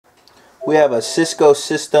We have a Cisco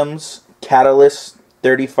Systems Catalyst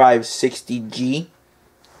 3560G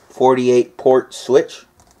 48 port switch.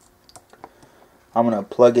 I'm going to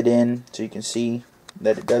plug it in so you can see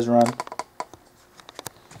that it does run.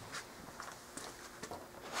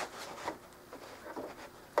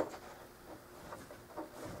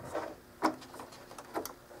 I'm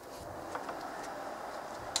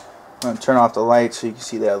going to turn off the light so you can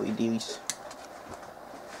see the LEDs.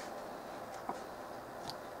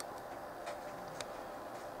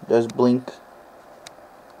 It does blink,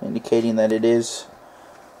 indicating that it is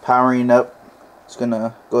powering up. It's going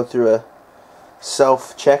to go through a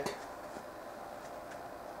self check.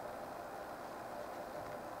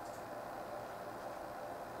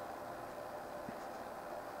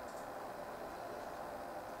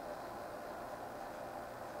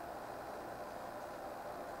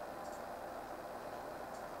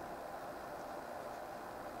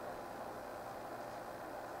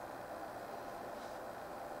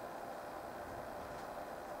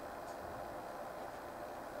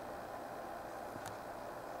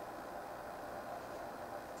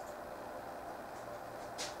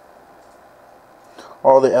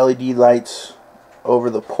 All the LED lights over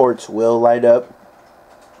the ports will light up.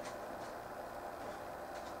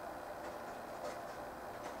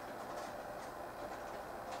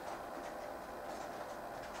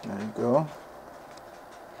 There you go.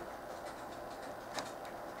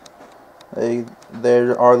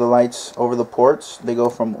 There are the lights over the ports. They go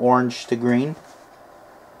from orange to green,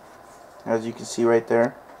 as you can see right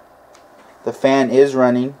there. The fan is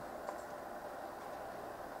running.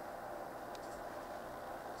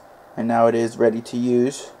 And now it is ready to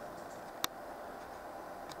use.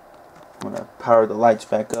 I'm going to power the lights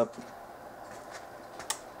back up.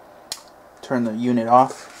 Turn the unit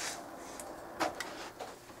off.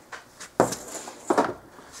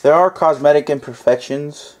 There are cosmetic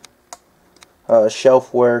imperfections.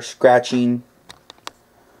 Shelf wear, scratching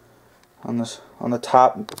on the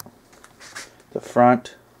top, the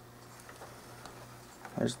front.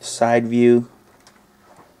 There's the side view.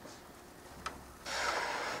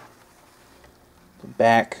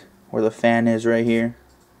 Back where the fan is right here.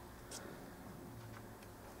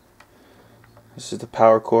 This is the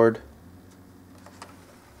power cord.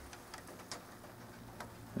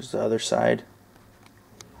 There's the other side.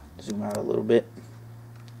 Zoom out a little bit.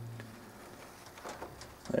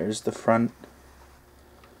 There's the front.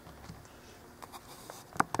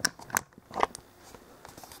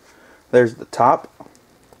 There's the top.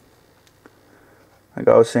 Like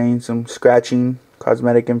I was saying, some scratching,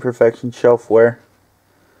 cosmetic imperfection, shelf wear.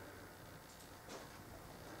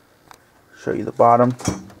 Show you the bottom.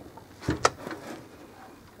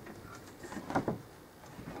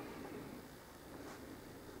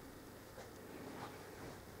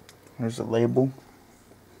 There's a label.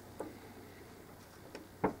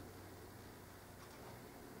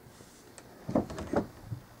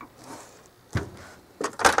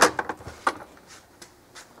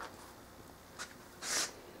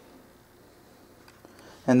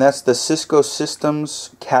 And that's the Cisco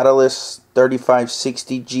Systems Catalyst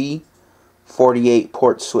 3560G 48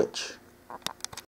 port switch.